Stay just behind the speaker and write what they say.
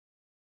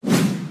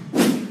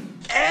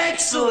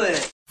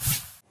Excellent!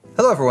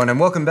 Hello everyone and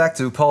welcome back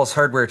to Paul's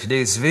Hardware.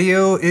 Today's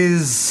video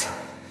it's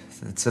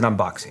an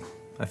unboxing.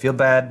 I feel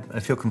bad,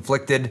 I feel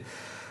conflicted.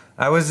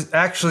 I was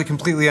actually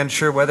completely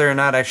unsure whether or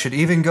not I should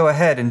even go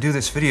ahead and do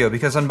this video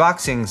because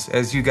unboxings,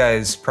 as you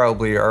guys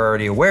probably are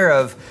already aware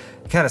of,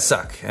 kind of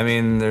suck. I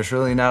mean, there's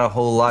really not a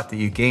whole lot that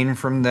you gain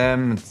from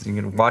them. You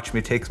can watch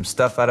me take some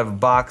stuff out of a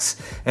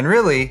box, and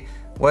really,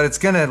 what it's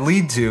gonna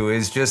lead to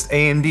is just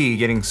AMD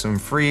getting some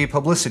free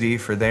publicity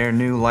for their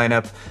new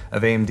lineup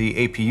of AMD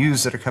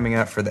APUs that are coming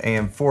out for the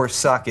AM4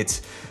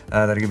 sockets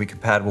that are gonna be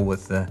compatible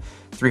with the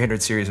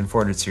 300 series and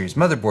 400 series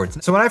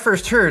motherboards. So when I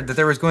first heard that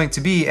there was going to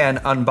be an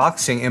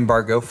unboxing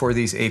embargo for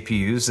these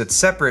APUs that's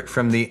separate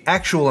from the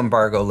actual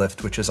embargo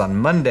lift, which is on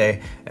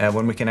Monday,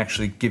 when we can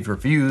actually give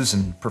reviews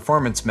and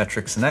performance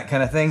metrics and that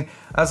kind of thing,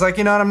 I was like,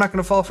 you know what, I'm not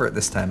gonna fall for it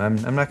this time.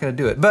 I'm not gonna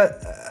do it.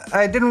 But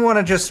I didn't want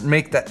to just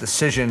make that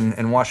decision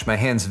and wash my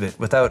hands of it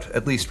without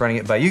at least running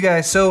it by you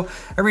guys, so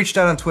I reached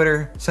out on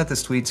Twitter, sent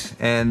this tweet,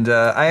 and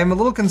I am a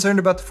little concerned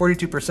about the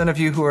 42% of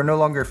you who are no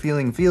longer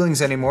feeling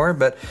feelings anymore,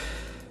 but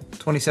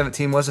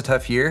 2017 was a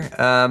tough year,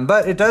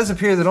 but it does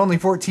appear that only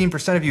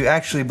 14% of you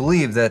actually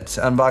believe that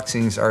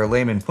unboxings are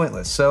lame and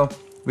pointless. So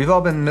we've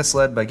all been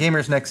misled by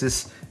Gamers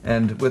Nexus,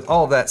 and with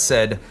all that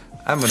said,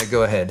 I'm gonna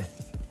go ahead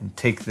and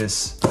take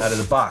this out of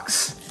the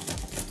box.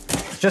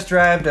 Just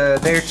arrived a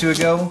day or two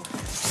ago,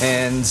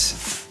 and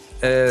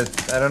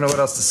I don't know what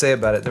else to say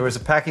about it. There was a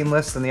packing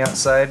list on the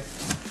outside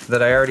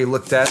that I already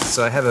looked at,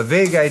 so I have a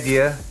vague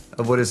idea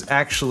of what is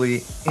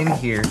actually in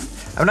here.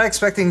 I'm not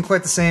expecting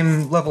quite the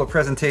same level of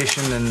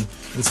presentation and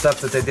stuff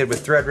that they did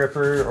with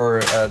Threadripper or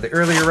the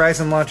earlier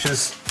Ryzen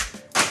launches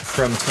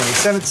from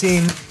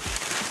 2017.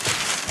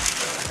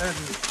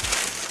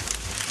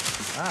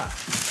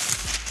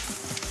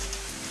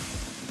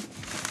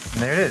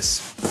 And there it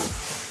is.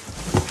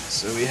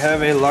 So we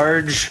have a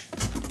large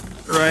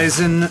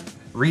Ryzen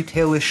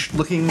retailish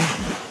looking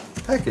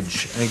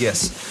package, I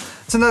guess.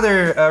 It's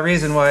another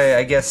reason why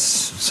I guess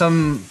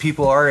some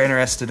people are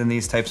interested in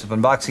these types of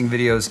unboxing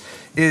videos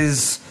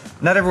is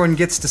not everyone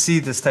gets to see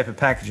this type of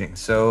packaging.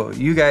 So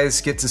you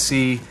guys get to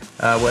see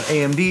what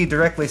AMD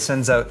directly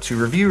sends out to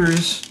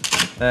reviewers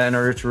in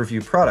order to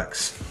review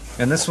products.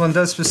 And this one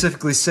does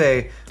specifically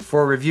say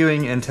for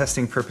reviewing and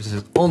testing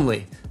purposes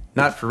only,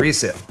 not for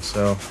resale.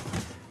 So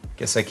I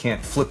guess I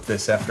can't flip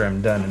this after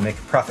I'm done and make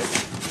a profit.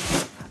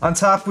 On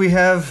top we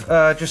have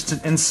just an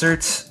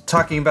insert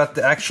talking about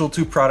the actual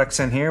two products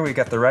in here. We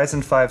got the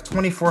Ryzen 5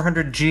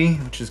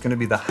 2400G, which is going to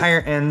be the higher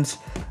end.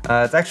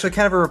 It's actually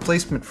kind of a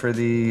replacement for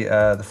the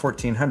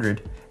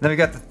 1400. Then we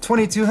got the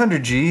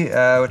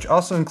 2200G, which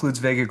also includes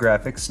Vega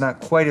graphics, not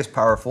quite as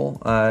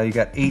powerful. You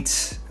got 8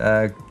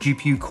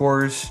 GPU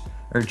cores,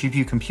 or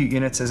GPU compute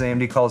units as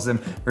AMD calls them,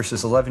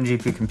 versus 11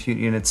 GPU compute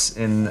units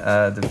in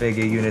the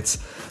Vega units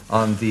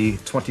on the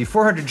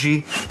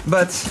 2400G.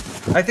 But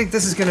I think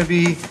this is going to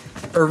be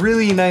a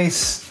really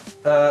nice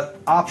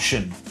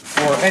option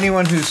for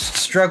anyone who's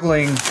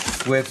struggling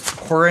with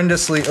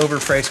horrendously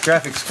overpriced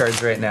graphics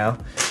cards right now,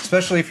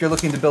 especially if you're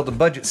looking to build a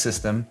budget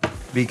system,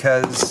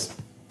 because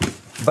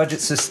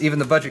even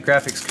the budget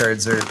graphics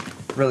cards are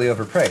really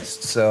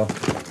overpriced. So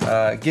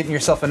getting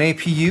yourself an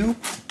APU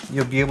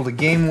you'll be able to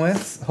game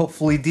with,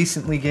 hopefully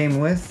decently game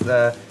with,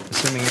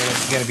 assuming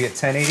you're going to be at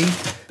 1080.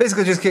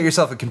 Basically just get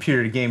yourself a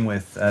computer to game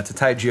with to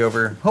tide you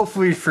over,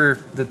 hopefully for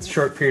the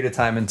short period of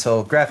time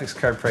until graphics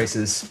card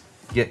prices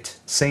get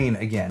sane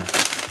again.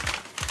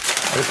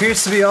 It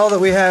appears to be all that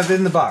we have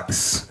in the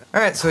box.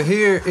 Alright, so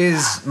here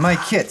is my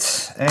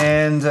kit,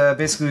 and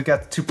basically we've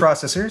got the two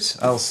processors.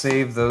 I'll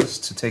save those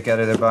to take out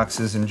of their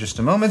boxes in just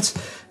a moment,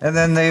 and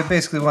then they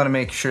basically want to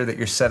make sure that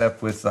you're set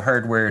up with the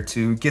hardware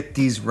to get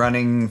these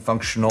running,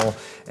 functional,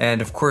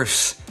 and of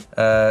course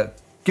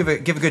give a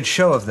good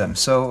show of them.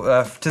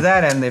 So to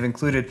that end, they've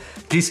included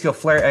G-Skill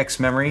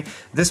FlareX memory.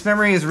 This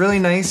memory is really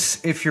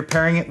nice if you're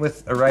pairing it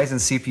with a Ryzen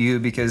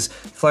CPU, because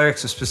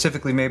FlareX was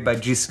specifically made by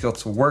G-Skill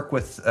to work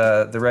with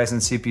the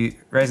Ryzen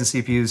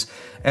CPUs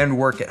and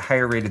work at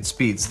higher rated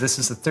speeds. This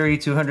is the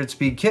 3200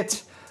 speed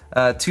kit,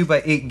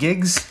 2x8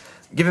 gigs.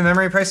 Given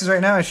memory prices right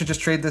now, I should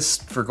just trade this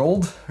for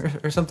gold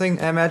or something,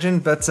 I imagine.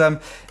 But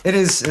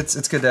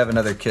it's good to have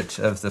another kit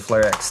of the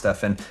FlareX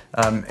stuff. And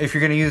if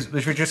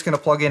you're just gonna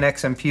plug in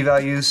XMP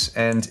values,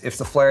 and if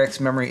the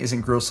FlareX memory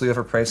isn't grossly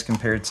overpriced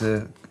compared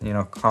to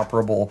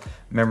comparable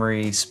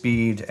memory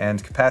speed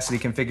and capacity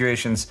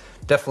configurations,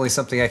 definitely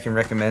something I can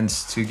recommend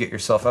to get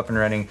yourself up and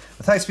running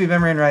with high-speed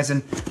memory in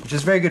Ryzen, which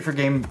is very good for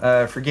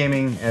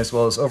gaming as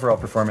well as overall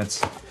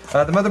performance.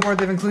 The motherboard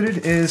they've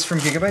included is from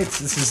Gigabyte.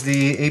 This is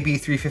the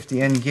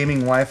AB350N Gaming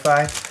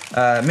Wi-Fi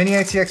Mini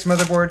ITX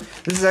motherboard.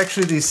 This is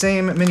actually the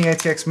same Mini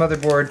ITX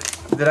motherboard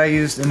that I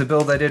used in the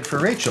build I did for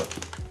Rachel,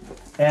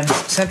 and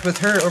sent with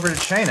her over to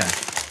China.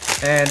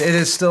 And it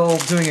is still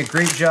doing a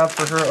great job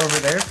for her over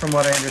there, from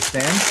what I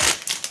understand.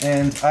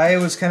 And I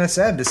was kind of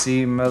sad to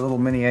see my little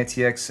Mini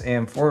ITX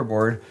AM4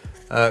 board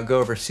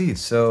go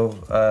overseas. So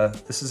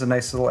this is a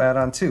nice little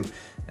add-on too.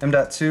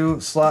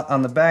 M.2 slot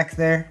on the back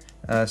there.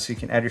 so you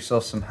can add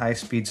yourself some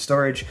high-speed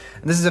storage.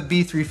 And this is a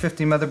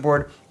B350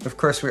 motherboard. Of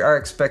course, we are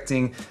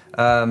expecting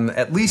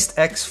at least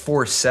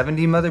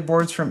X470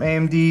 motherboards from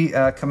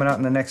AMD coming out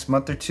in the next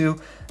month or two,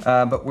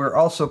 but we're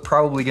also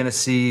probably going to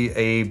see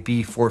a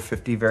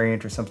B450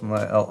 variant or something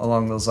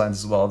along those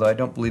lines as well, although I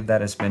don't believe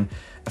that has been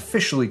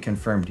officially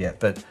confirmed yet,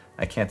 but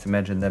I can't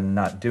imagine them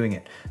not doing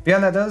it.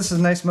 Beyond that though, this is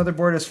a nice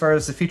motherboard as far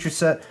as the feature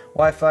set.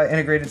 Wi-Fi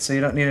integrated, so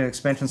you don't need an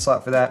expansion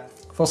slot for that.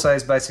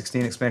 Full-size by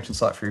 16 expansion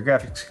slot for your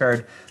graphics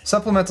card.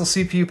 Supplemental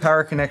CPU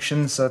power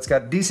connection, so it's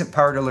got decent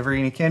power delivery,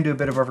 and you can do a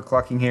bit of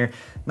overclocking here.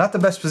 Not the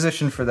best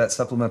position for that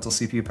supplemental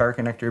CPU power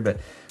connector, but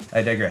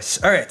I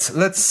digress. All right,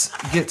 let's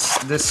get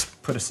this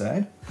put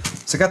aside.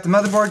 So got the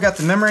motherboard, got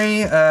the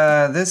memory.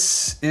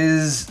 This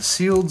is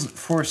sealed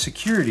for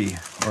security,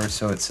 or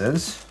so it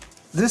says.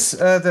 This,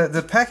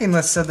 the packing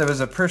list said there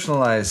was a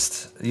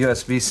personalized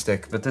USB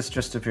stick, but this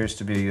just appears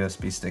to be a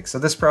USB stick. So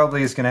this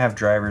probably is going to have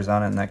drivers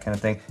on it and that kind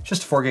of thing. It's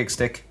just a 4 gig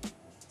stick.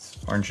 It's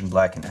orange and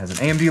black and it has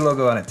an AMD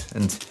logo on it.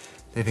 And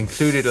they've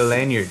included a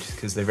lanyard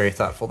because they're very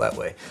thoughtful that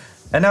way.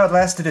 And now at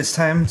last it is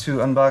time to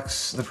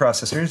unbox the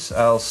processors.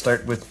 I'll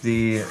start with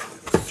the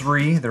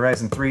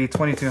Ryzen 3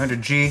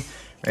 2200G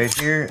right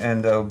here,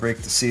 and I'll break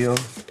the seal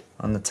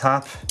on the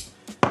top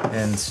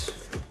and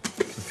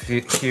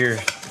hear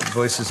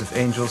voices of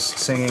angels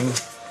singing.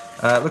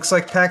 It looks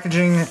like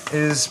packaging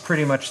is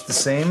pretty much the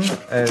same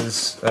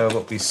as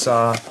what we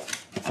saw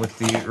with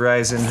the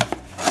Ryzen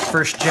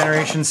 1st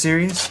generation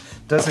series.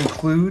 It does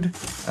include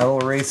a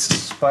little Wraith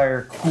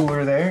Spire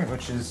cooler there,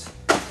 which is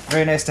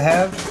very nice to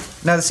have.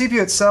 Now the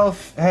CPU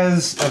itself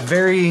has a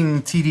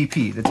varying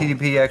TDP. The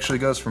TDP actually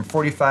goes from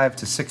 45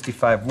 to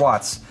 65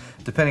 watts,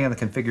 depending on the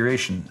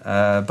configuration.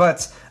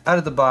 But out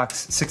of the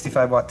box,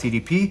 65 watt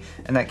TDP,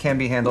 and that can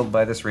be handled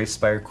by this Wraith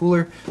Spire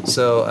cooler.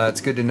 So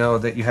it's good to know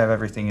that you have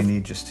everything you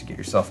need just to get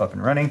yourself up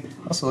and running.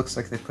 Also looks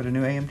like they put a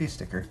new AMD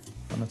sticker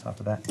on the top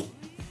of that.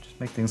 Just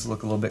make things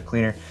look a little bit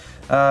cleaner.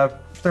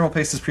 Thermal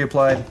paste is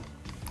pre-applied.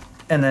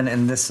 And then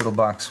in this little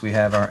box, we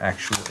have our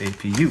actual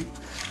APU.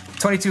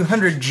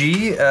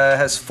 2200G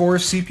has 4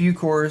 CPU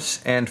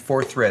cores and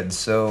 4 threads.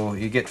 So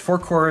you get 4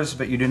 cores,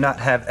 but you do not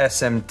have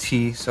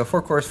SMT. So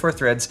 4 cores, 4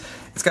 threads.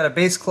 It's got a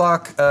base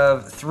clock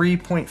of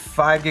 3.5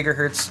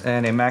 gigahertz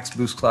and a max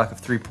boost clock of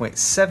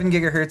 3.7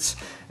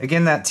 gigahertz.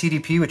 Again, that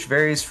TDP, which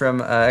varies from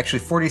actually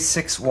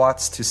 46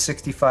 watts to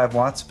 65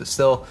 watts, but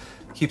still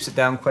keeps it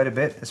down quite a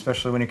bit,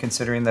 especially when you're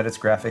considering that it's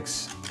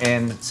graphics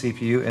and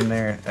CPU in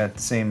there at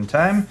the same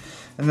time.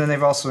 And then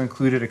they've also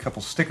included a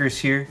couple stickers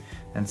here.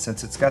 And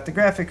since it's got the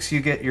graphics,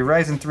 you get your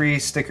Ryzen 3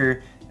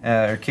 sticker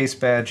or case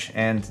badge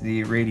and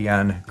the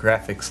Radeon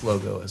graphics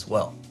logo as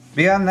well.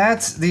 Beyond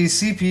that, the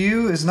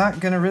CPU is not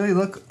going to really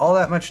look all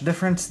that much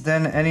different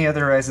than any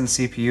other Ryzen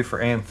CPU for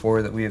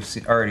AM4 that we have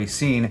already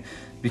seen,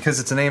 because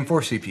it's an AM4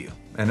 CPU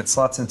and it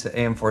slots into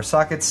AM4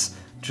 sockets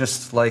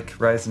just like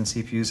Ryzen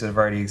CPUs that have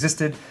already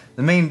existed.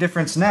 The main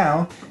difference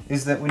now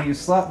is that when you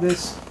slot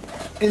this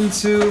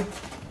into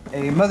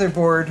a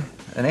motherboard,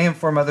 an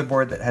AM4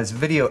 motherboard that has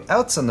video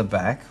outs on the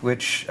back,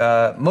 which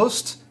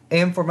most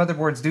AM4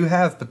 motherboards do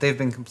have, but they've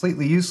been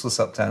completely useless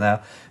up to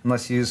now,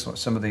 unless you use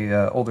some of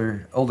the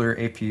older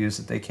APUs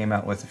that they came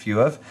out with a few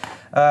of.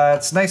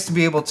 It's nice to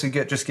be able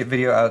to just get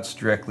video outs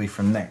directly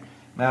from there.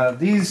 Now,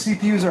 these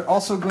CPUs are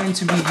also going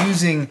to be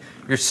using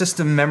your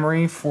system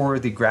memory for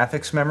the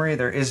graphics memory.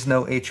 There is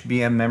no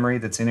HBM memory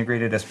that's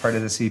integrated as part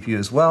of the CPU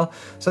as well.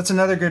 So that's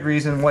another good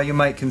reason why you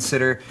might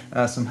consider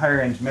some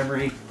higher end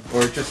memory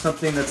or just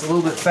something that's a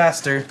little bit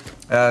faster,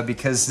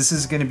 because this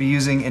is going to be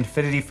using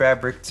Infinity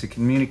Fabric to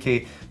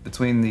communicate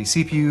between the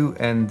CPU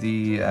and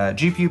the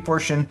GPU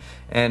portion,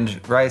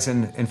 and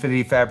Ryzen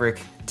Infinity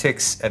Fabric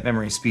ticks at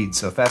memory speed.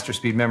 So faster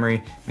speed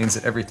memory means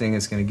that everything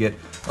is going to get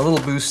a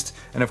little boost.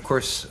 And of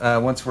course,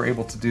 once we're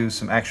able to do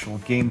some actual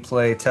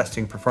gameplay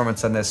testing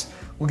performance on this,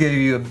 we'll give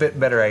you a bit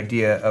better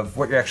idea of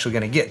what you're actually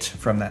going to get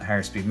from that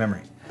higher speed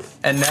memory.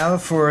 And now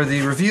for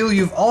the reveal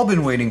you've all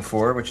been waiting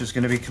for, which is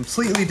going to be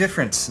completely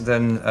different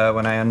than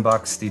when I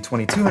unboxed the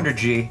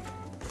 2200G,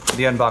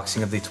 the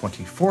unboxing of the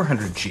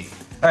 2400G.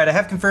 Alright, I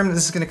have confirmed that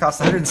this is going to cost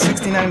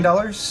 $169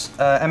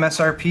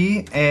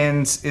 MSRP,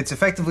 and it's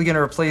effectively going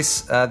to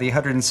replace the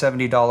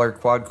 $170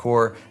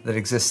 quad-core that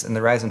exists in the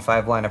Ryzen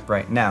 5 lineup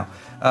right now.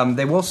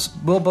 They will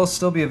both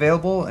still be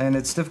available, and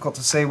it's difficult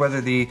to say whether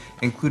the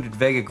included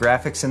Vega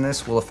graphics in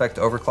this will affect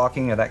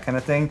overclocking or that kind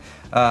of thing,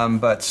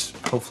 but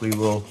hopefully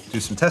we'll do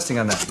some testing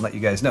on that and let you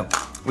guys know.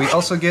 We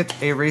also get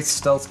a Wraith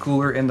Stealth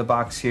cooler in the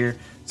box here,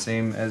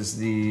 same as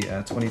the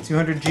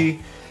 2200G.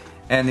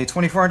 And the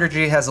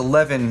 2400G has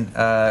 11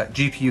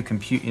 GPU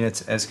compute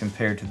units as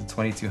compared to the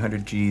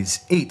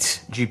 2200G's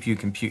 8 GPU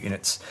compute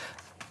units.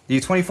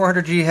 The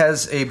 2400G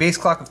has a base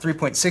clock of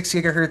 3.6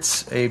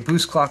 gigahertz, a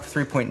boost clock of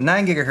 3.9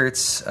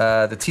 gigahertz,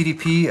 the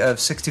TDP of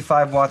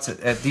 65 watts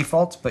at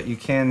default, but you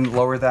can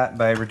lower that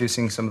by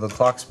reducing some of the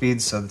clock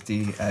speeds so that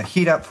the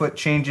heat output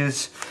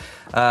changes.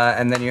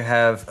 And then you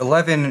have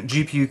 11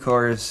 GPU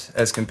cores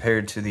as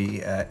compared to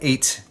the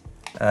 8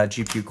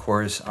 GPU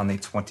cores on the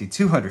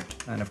 2200,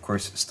 and of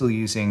course still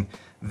using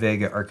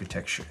Vega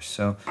architecture.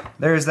 So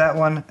there's that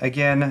one.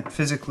 Again,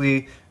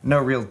 physically, no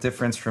real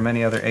difference from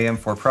any other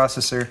AM4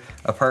 processor,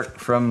 apart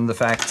from the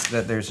fact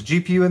that there's a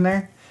GPU in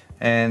there,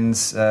 and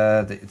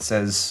it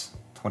says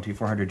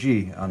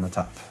 2400G on the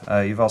top.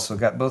 You've also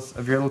got both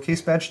of your little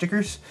case badge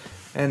stickers,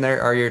 and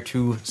there are your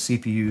two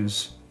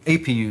CPUs,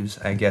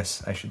 APUs, I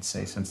guess I should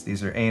say, since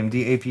these are AMD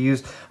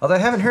APUs. Although I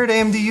haven't heard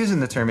AMD using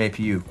the term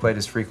APU quite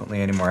as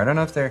frequently anymore. I don't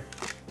know if they're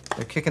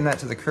kicking that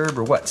to the curb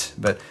or what,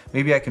 but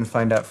maybe I can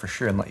find out for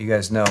sure and let you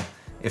guys know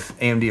if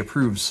AMD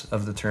approves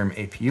of the term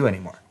APU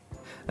anymore.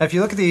 Now, if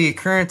you look at the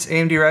current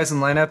AMD Ryzen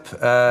lineup,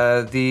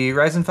 the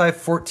Ryzen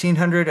 5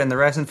 1400 and the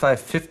Ryzen 5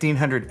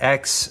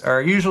 1500X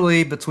are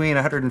usually between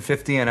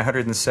 $150 and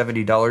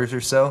 $170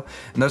 or so,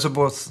 and those are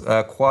both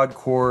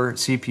quad-core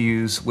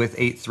CPUs with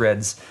 8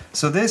 threads.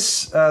 So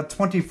this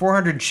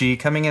 2400G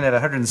coming in at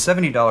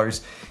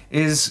 $170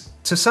 is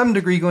to some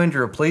degree going to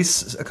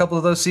replace a couple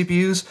of those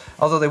CPUs,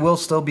 although they will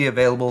still be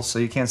available, so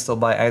you can still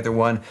buy either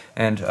one,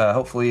 and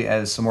hopefully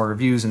as some more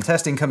reviews and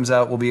testing comes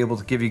out, we'll be able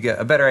to give you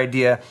a better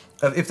idea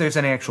of if there's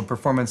any actual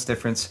performance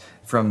difference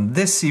from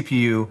this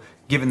CPU,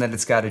 given that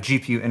it's got a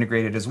GPU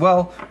integrated as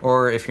well,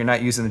 or if you're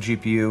not using the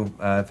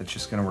GPU, if it's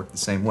just going to work the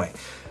same way.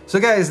 So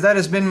guys, that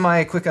has been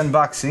my quick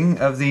unboxing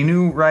of the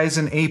new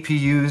Ryzen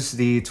APUs,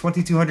 the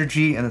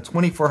 2200G and the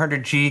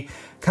 2400G,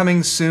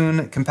 coming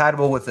soon,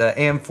 compatible with the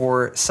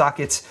AM4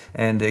 sockets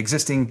and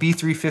existing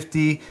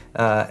B350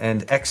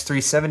 and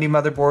X370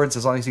 motherboards,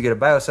 as long as you get a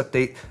BIOS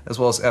update, as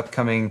well as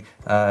upcoming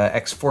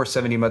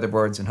X470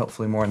 motherboards, and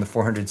hopefully more in the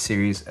 400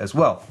 series as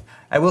well.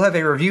 I will have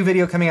a review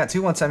video coming out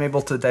too once I'm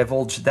able to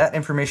divulge that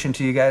information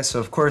to you guys. So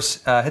of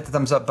course, hit the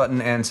thumbs up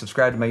button and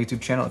subscribe to my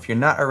YouTube channel if you're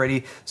not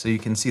already, so you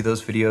can see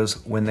those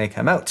videos when they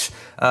come out.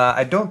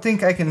 I don't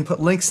think I can put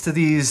links to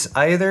these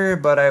either,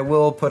 but I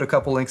will put a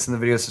couple links in the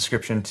video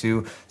description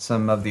to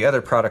some of the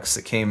other products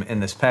that came in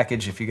this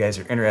package if you guys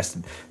are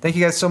interested. Thank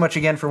you guys so much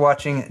again for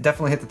watching.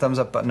 Definitely hit the thumbs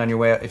up button on your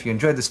way out if you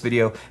enjoyed this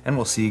video, and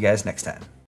we'll see you guys next time.